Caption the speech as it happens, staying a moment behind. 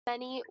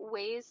many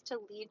ways to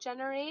lead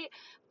generate,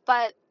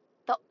 but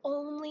the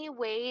only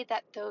way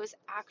that those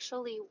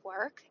actually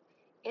work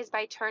is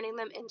by turning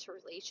them into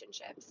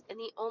relationships. And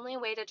the only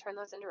way to turn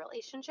those into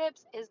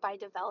relationships is by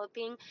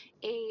developing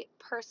a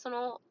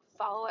personal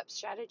follow-up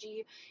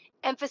strategy,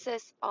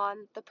 emphasis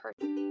on the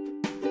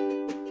person.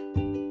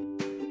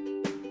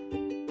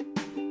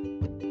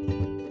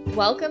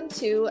 Welcome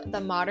to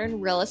the Modern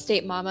Real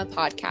Estate Mama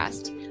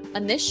podcast.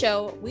 On this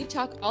show, we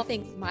talk all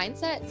things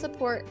mindset,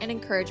 support, and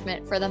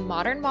encouragement for the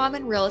modern mom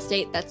in real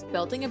estate that's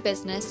building a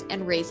business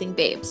and raising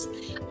babes.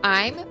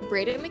 I'm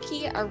Breda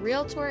McKee, a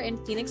realtor in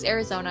Phoenix,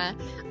 Arizona.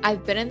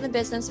 I've been in the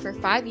business for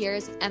 5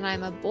 years, and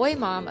I'm a boy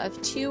mom of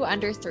 2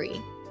 under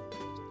 3.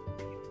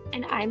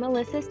 And I'm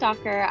Alyssa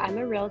Stalker. I'm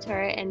a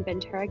realtor in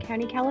Ventura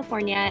County,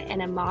 California,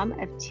 and a mom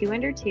of 2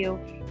 under 2.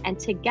 And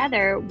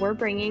together, we're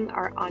bringing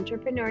our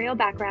entrepreneurial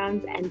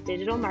backgrounds and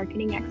digital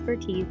marketing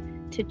expertise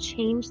to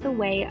change the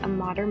way a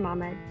modern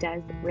mama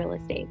does real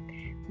estate.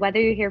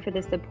 Whether you're here for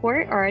the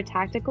support or our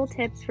tactical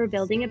tips for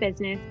building a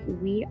business,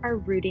 we are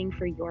rooting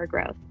for your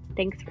growth.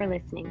 Thanks for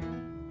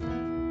listening.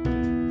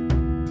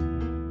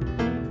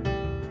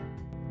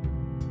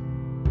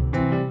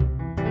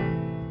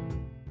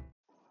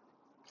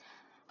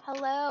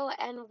 Hello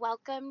and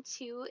welcome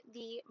to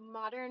the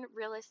Modern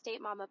Real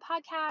Estate Mama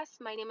podcast.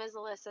 My name is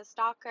Alyssa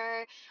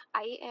Stalker.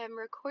 I am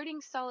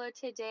recording solo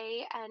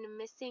today and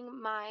missing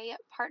my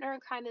partner in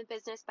crime and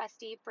business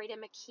bestie, Breda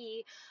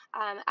McKee.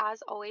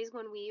 As always,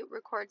 when we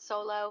record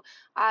solo,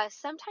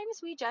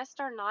 sometimes we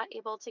just are not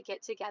able to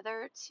get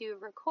together to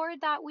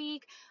record that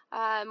week,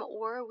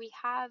 or we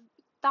have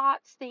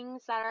thoughts,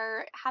 things that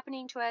are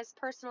happening to us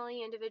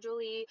personally,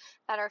 individually,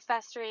 that are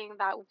festering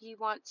that we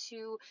want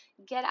to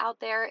get out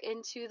there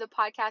into the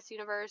podcast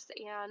universe,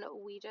 and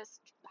we just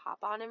hop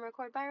on and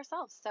record by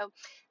ourselves. So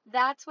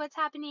that's what's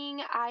happening.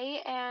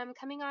 I am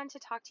coming on to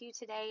talk to you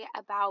today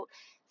about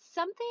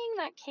something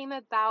that came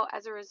about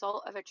as a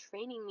result of a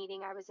training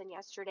meeting I was in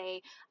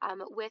yesterday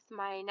with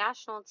my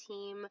national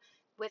team,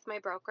 with my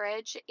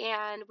brokerage,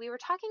 and we were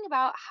talking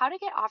about how to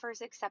get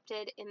offers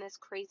accepted in this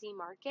crazy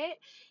market.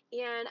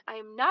 And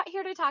I'm not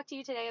here to talk to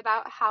you today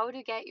about how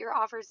to get your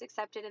offers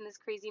accepted in this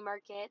crazy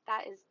market.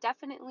 That is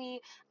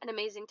definitely an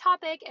amazing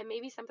topic and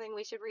maybe something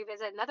we should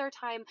revisit another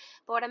time.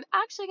 But what I'm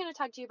actually going to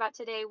talk to you about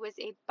today was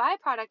a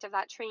byproduct of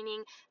that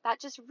training that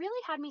just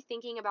really had me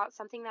thinking about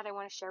something that I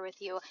want to share with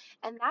you.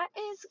 And that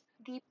is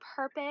the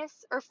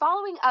purpose, or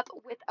following up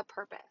with a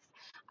purpose.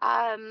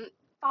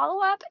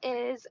 Follow up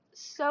is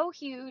so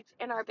huge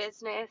in our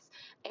business,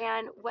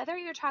 and whether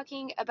you're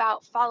talking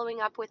about following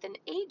up with an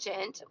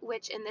agent,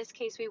 which in this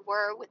case we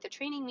were with the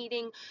training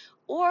meeting,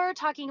 or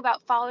talking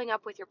about following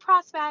up with your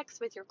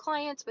prospects, with your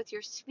clients, with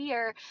your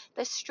sphere,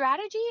 the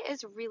strategy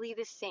is really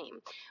the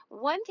same.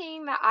 One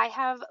thing that I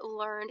have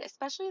learned,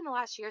 especially in the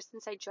last year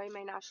since I joined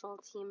my national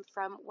team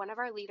from one of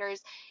our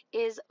leaders,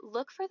 is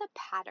look for the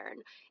pattern.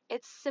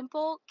 It's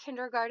simple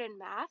kindergarten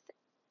math.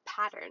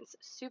 Patterns,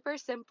 super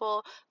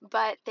simple,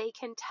 but they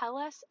can tell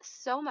us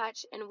so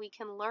much, and we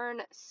can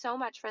learn so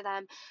much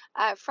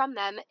from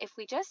them. If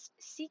we just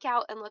seek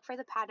out and look for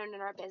the pattern in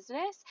our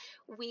business,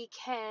 we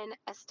can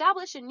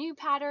establish a new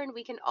pattern,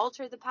 we can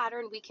alter the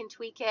pattern, we can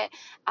tweak it,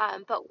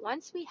 but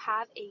once we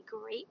have a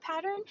great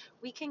pattern,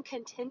 we can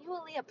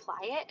continually apply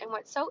it. And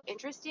what's so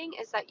interesting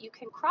is that you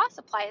can cross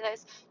apply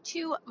this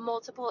to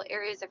multiple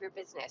areas of your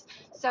business.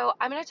 So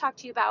I'm going to talk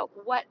to you about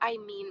what I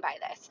mean by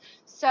this.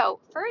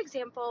 So for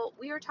example,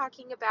 we were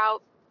talking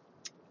about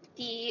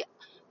the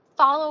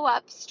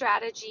follow-up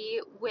strategy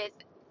with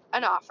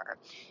an offer.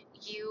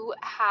 You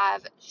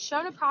have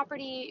shown a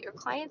property, your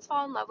clients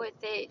fall in love with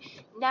it.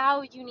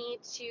 Now you need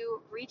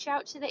to reach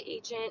out to the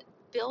agent,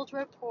 build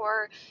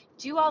rapport,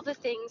 do all the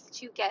things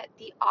to get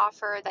the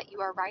offer that you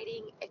are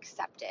writing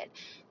accepted.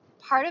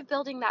 Part of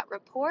building that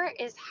rapport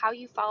is how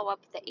you follow up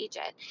with the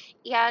agent.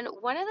 And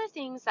one of the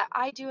things that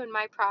I do in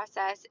my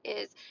process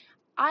is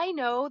I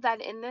know that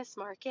in this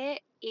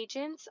market,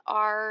 agents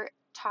are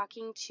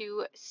talking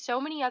to so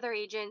many other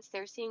agents.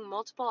 They're seeing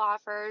multiple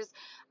offers.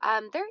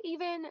 They're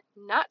even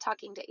not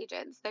talking to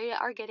agents. They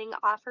are getting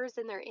offers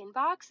in their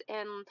inbox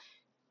and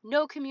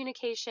no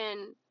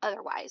communication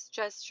otherwise,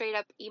 just straight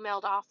up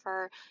emailed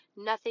offer,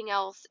 nothing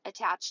else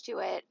attached to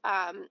it,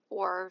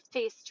 or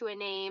face to a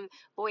name,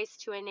 voice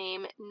to a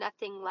name,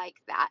 nothing like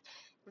that.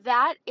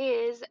 That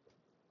is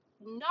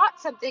not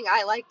something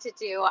I like to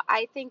do.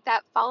 I think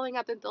that following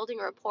up and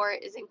building a rapport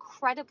is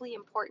incredibly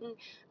important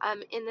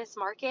in this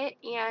market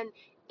and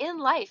in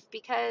life,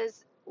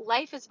 because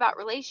life is about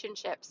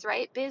relationships,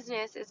 right?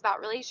 Business is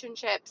about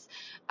relationships.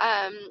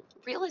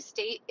 Real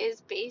estate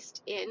is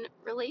based in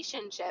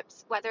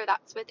relationships, whether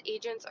that's with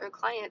agents or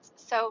clients.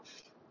 So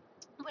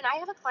when I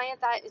have a client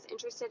that is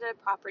interested in a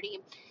property,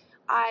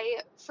 I,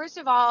 first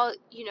of all,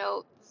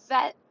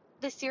 vet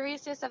the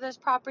seriousness of this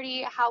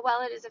property, how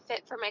well it is a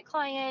fit for my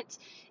client.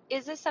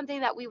 is this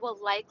something that we will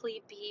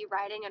likely be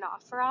writing an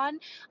offer on?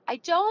 I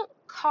don't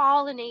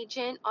call an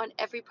agent on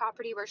every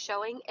property we're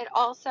showing. It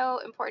also,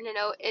 important to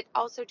note, it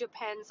also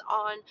depends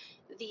on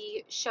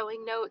the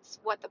showing notes,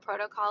 what the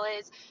protocol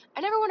is.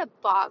 I never want to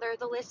bother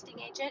the listing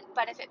agent,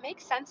 but if it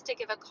makes sense to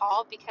give a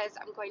call because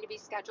I'm going to be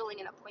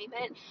scheduling an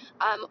appointment,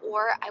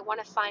 or I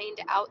want to find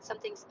out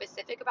something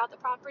specific about the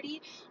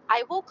property,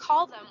 I will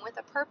call them with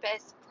a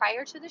purpose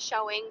prior to the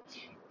showing,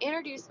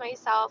 introduce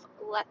myself,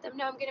 let them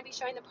know I'm going to be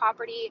showing the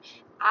property,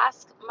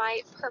 ask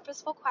my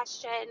purposeful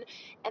question,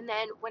 and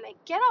then when I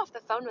get off the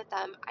phone with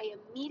them, I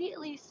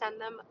immediately send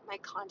them my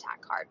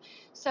contact card.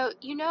 So,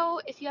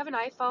 if you have an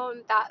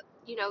iPhone, that,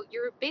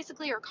 you're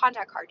basically your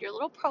contact card, your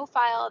little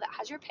profile that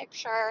has your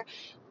picture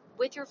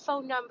with your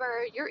phone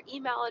number, your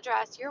email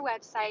address, your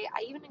website.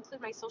 I even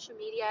include my social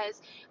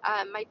medias,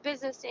 my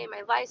business name,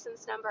 my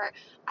license number.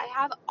 I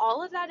have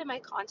all of that in my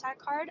contact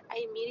card.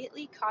 I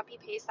immediately copy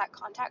paste that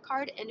contact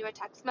card into a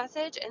text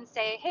message and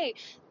say, hey,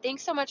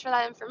 thanks so much for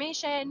that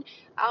information.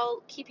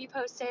 I'll keep you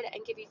posted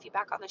and give you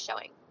feedback on the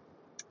showing.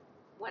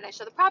 When I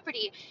show the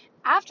property,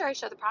 after I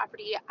show the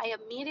property, I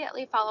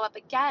immediately follow up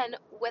again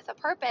with a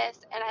purpose,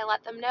 and I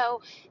let them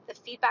know the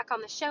feedback on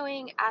the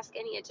showing, ask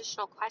any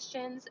additional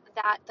questions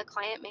that the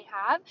client may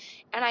have,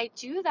 and I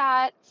do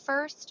that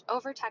first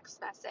over text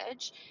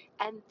message,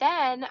 and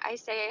then I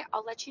say,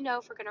 I'll let you know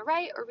if we're going to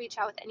write or reach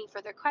out with any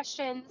further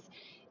questions.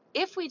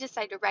 If we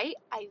decide to write,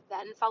 I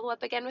then follow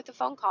up again with a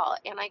phone call,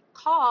 and I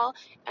call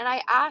and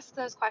I ask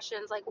those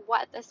questions like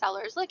what the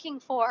seller is looking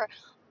for,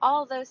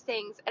 all those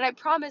things. And I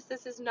promise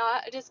this is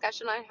not a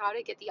discussion on how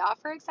to get the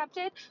offer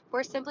accepted.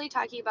 We're simply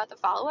talking about the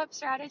follow-up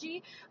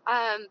strategy,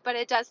 but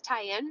it does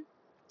tie in.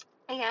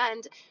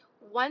 And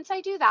once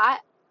I do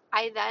that,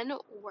 I then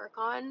work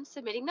on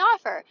submitting the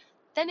offer.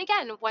 Then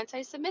again, once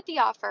I submit the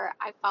offer,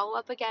 I follow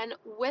up again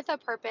with a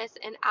purpose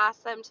and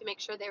ask them to make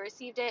sure they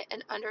received it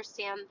and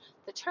understand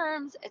the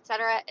terms,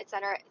 etc.,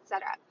 etc.,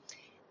 etc.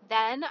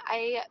 Then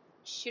I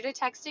shoot a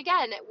text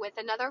again with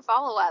another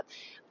follow-up,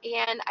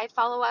 and I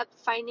follow up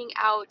finding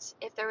out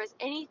if there was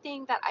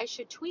anything that I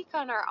should tweak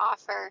on our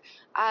offer.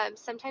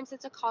 Sometimes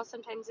it's a call,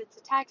 sometimes it's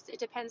a text. It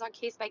depends on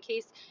case by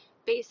case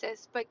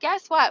basis. But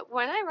guess what?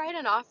 When I write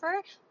an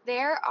offer,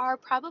 there are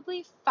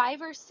probably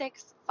 5 or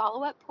 6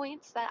 follow-up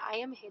points that I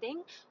am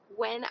hitting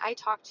when I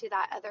talk to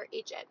that other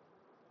agent.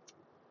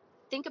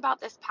 Think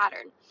about this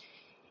pattern.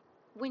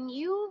 When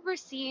you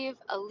receive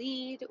a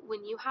lead,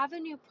 when you have a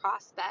new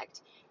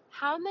prospect,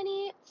 how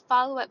many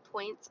follow-up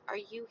points are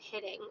you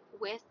hitting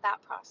with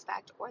that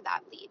prospect or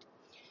that lead?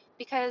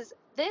 Because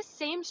this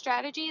same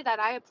strategy that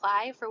I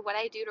apply for what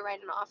I do to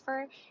write an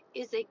offer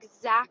is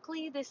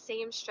exactly the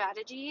same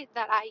strategy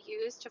that I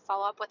use to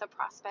follow up with a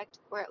prospect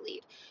or a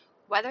lead.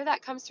 Whether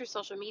that comes through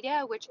social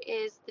media, which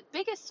is the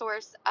biggest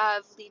source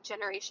of lead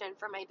generation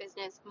for my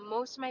business.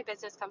 Most of my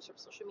business comes from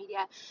social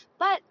media,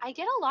 but I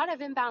get a lot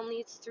of inbound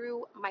leads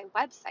through my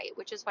website,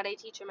 which is what I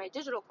teach in my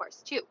digital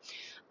course too.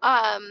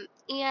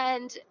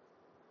 And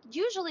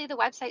usually the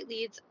website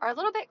leads are a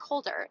little bit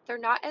colder. They're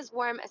not as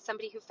warm as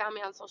somebody who found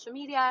me on social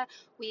media.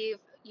 We've,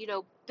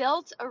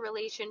 built a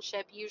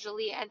relationship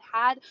usually and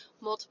had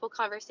multiple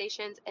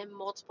conversations and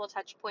multiple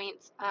touch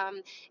points.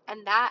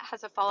 And that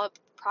has a follow-up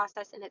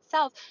process in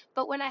itself.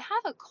 But when I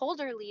have a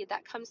colder lead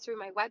that comes through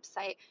my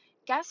website,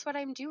 guess what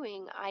I'm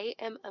doing? I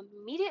am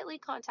immediately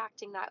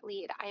contacting that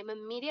lead. I am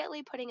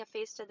immediately putting a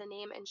face to the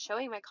name and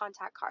showing my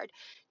contact card.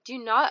 Do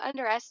not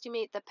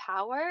underestimate the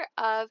power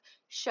of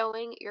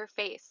showing your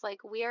face.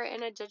 Like, we are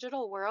in a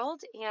digital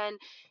world, and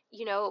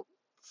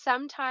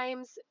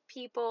sometimes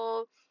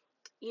people,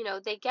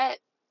 they get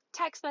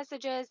text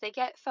messages, they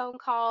get phone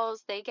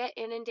calls, they get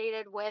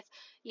inundated with,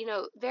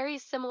 very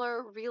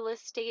similar real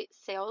estate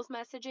sales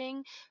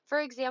messaging. For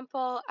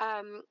example,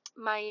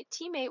 my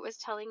teammate was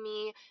telling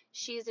me,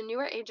 she's a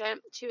newer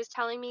agent. She was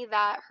telling me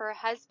that her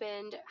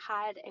husband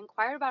had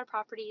inquired about a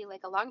property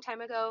like a long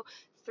time ago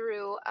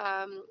through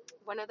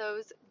one of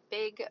those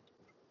big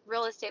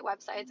real estate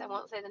websites. I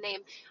won't say the name,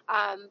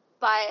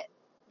 but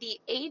the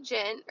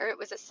agent, or it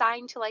was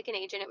assigned to like an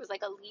agent, it was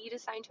like a lead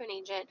assigned to an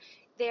agent.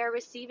 They're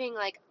receiving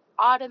like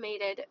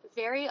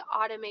very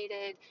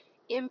automated,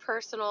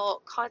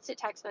 impersonal, constant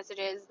text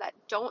messages that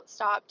don't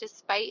stop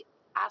despite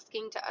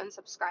asking to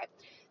unsubscribe.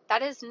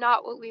 That is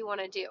not what we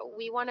want to do.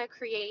 We want to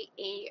create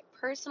a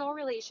personal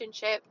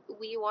relationship.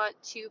 We want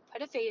to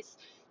put a face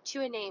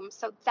to a name.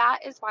 So that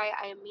is why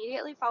I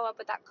immediately follow up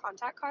with that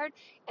contact card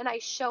and I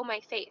show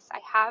my face. I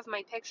have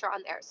my picture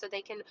on there so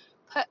they can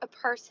put a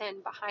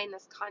person behind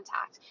this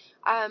contact.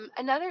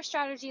 Another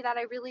strategy that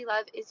I really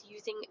love is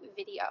using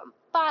video,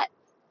 but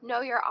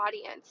know your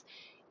audience.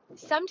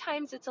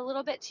 Sometimes it's a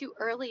little bit too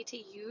early to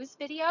use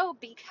video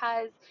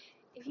because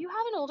if you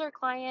have an older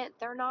client,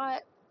 they're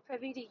not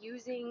privy to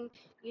using,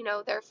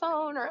 their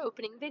phone or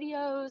opening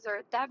videos,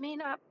 or that may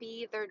not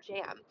be their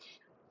jam.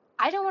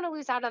 I don't want to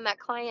lose out on that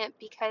client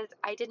because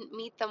I didn't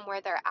meet them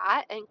where they're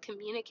at and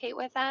communicate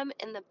with them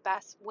in the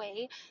best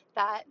way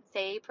that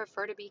they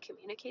prefer to be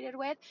communicated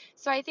with.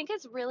 So I think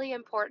it's really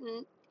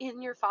important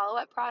in your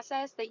follow-up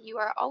process that you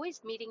are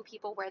always meeting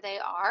people where they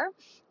are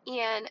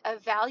and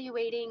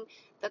evaluating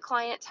the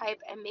client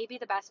type and maybe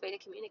the best way to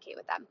communicate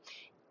with them.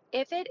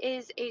 If it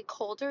is a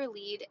colder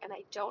lead and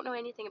I don't know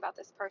anything about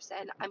this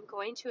person, I'm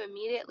going to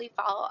immediately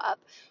follow up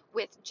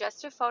with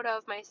just a photo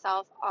of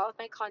myself, all of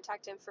my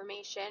contact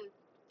information,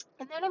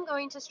 and then I'm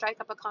going to strike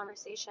up a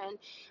conversation,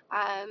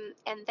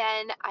 and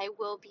then I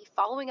will be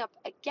following up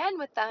again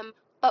with them,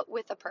 but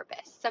with a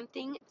purpose,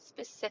 something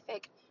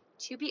specific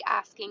to be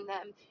asking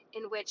them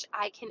in which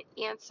I can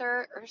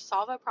answer or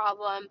solve a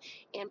problem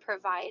and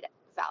provide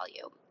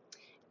value.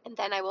 And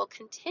then I will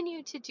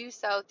continue to do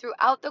so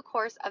throughout the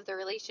course of the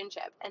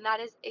relationship. And that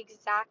is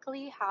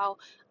exactly how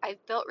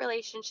I've built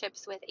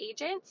relationships with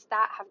agents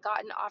that have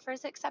gotten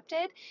offers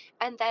accepted.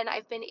 And then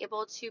I've been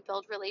able to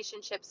build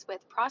relationships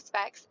with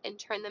prospects and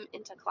turn them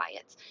into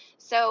clients.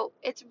 So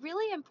it's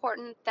really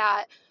important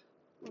that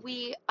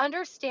we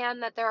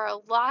understand that there are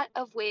a lot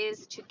of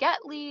ways to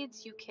get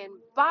leads. You can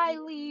buy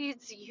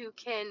leads, you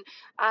can,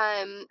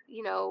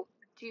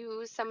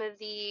 do some of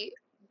the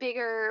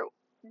bigger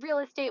real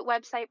estate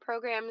website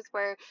programs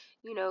where,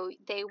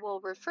 they will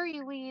refer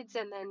you leads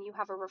and then you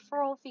have a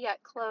referral fee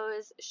at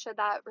close should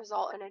that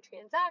result in a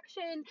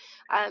transaction.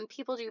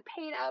 People do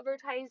paid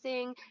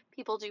advertising,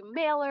 people do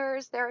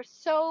mailers. There are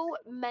so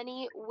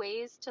many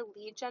ways to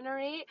lead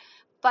generate,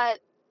 but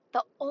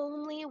the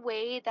only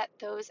way that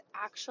those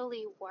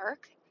actually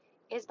work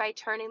is by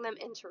turning them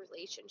into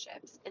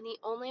relationships. And the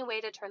only way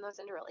to turn those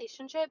into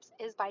relationships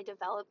is by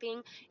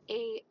developing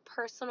a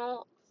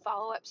personal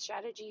follow-up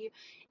strategy,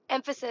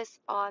 emphasis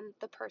on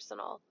the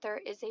personal. There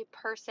is a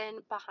person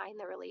behind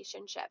the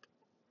relationship.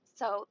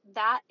 So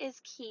that is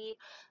key.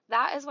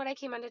 That is what I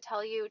came on to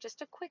tell you.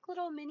 Just a quick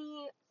little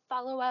mini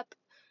follow-up.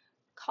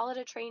 Call it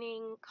a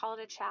training, call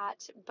it a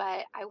chat,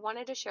 but I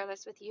wanted to share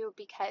this with you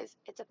because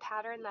it's a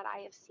pattern that I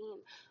have seen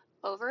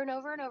over and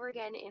over and over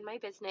again in my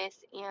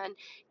business, and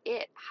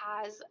it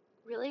has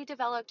really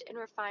developed and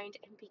refined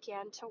and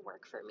began to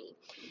work for me.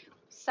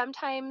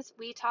 Sometimes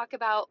we talk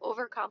about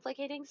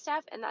overcomplicating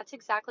stuff, and that's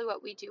exactly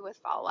what we do with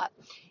follow-up.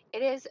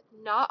 It is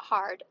not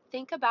hard.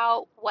 Think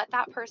about what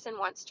that person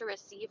wants to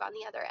receive on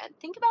the other end.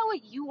 Think about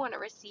what you want to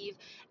receive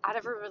out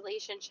of a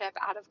relationship,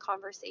 out of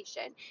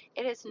conversation.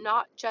 It is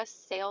not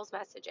just sales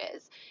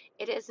messages.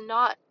 It is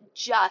not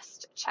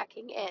just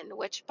checking in,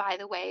 which, by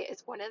the way,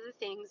 is one of the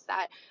things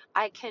that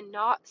I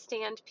cannot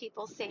stand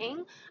people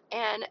saying,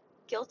 and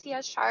guilty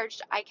as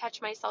charged. I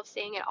catch myself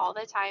saying it all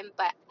the time,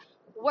 but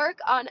work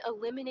on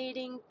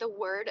eliminating the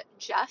word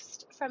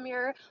just from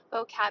your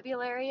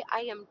vocabulary.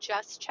 I am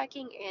just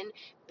checking in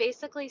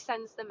basically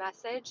sends the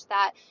message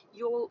that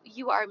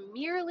you are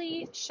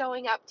merely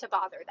showing up to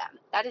bother them.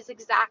 That is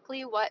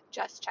exactly what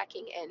just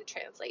checking in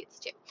translates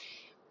to.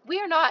 We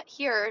are not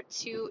here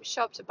to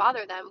show up to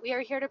bother them. We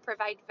are here to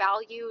provide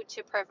value,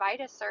 to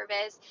provide a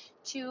service,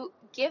 to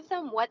give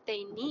them what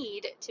they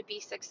need to be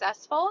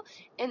successful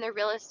in their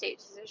real estate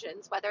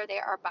decisions, whether they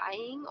are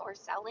buying or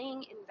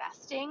selling,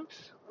 investing.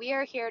 We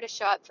are here to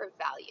show up for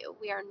value.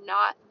 We are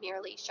not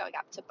merely showing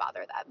up to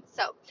bother them.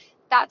 So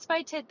that's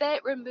my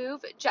tidbit.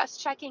 Remove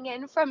just checking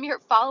in from your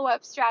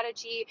follow-up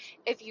strategy.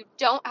 If you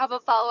don't have a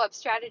follow-up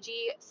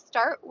strategy,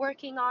 start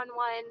working on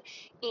one.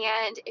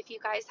 And if you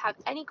guys have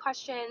any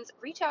questions,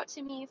 reach out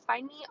to me.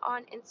 Find me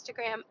on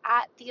Instagram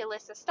at the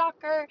Alyssa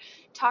Stalker.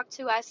 Talk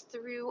to us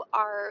through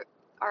our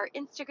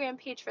Instagram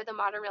page for the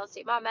Modern Real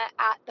Estate Mama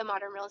at the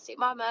Modern Real Estate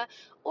Mama,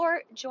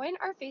 or join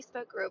our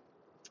Facebook group.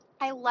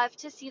 I love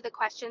to see the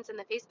questions in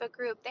the Facebook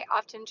group. They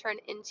often turn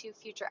into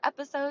future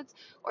episodes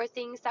or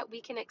things that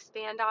we can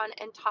expand on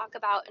and talk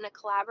about in a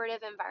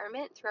collaborative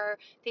environment through our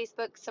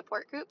Facebook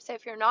support group. So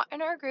if you're not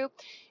in our group,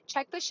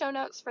 check the show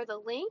notes for the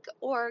link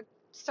or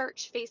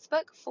search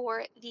Facebook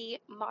for the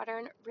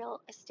Modern Real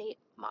Estate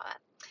Mama.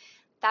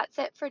 That's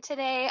it for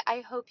today. I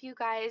hope you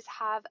guys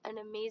have an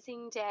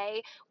amazing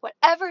day,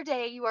 whatever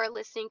day you are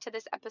listening to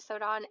this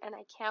episode on, and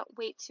I can't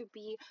wait to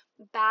be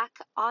back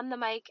on the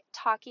mic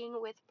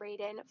talking with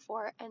Braden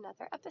for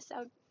another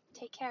episode.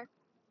 Take care.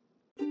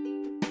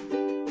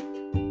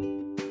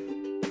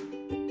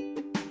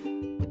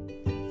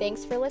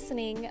 Thanks for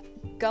listening.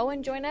 Go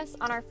and join us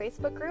on our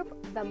Facebook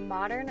group, The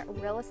Modern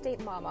Real Estate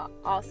Mama,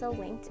 also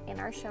linked in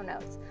our show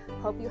notes.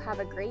 Hope you have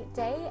a great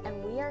day,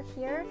 and we are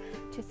here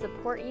to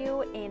support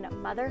you in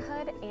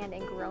motherhood and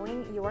in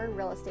growing your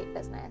real estate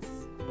business.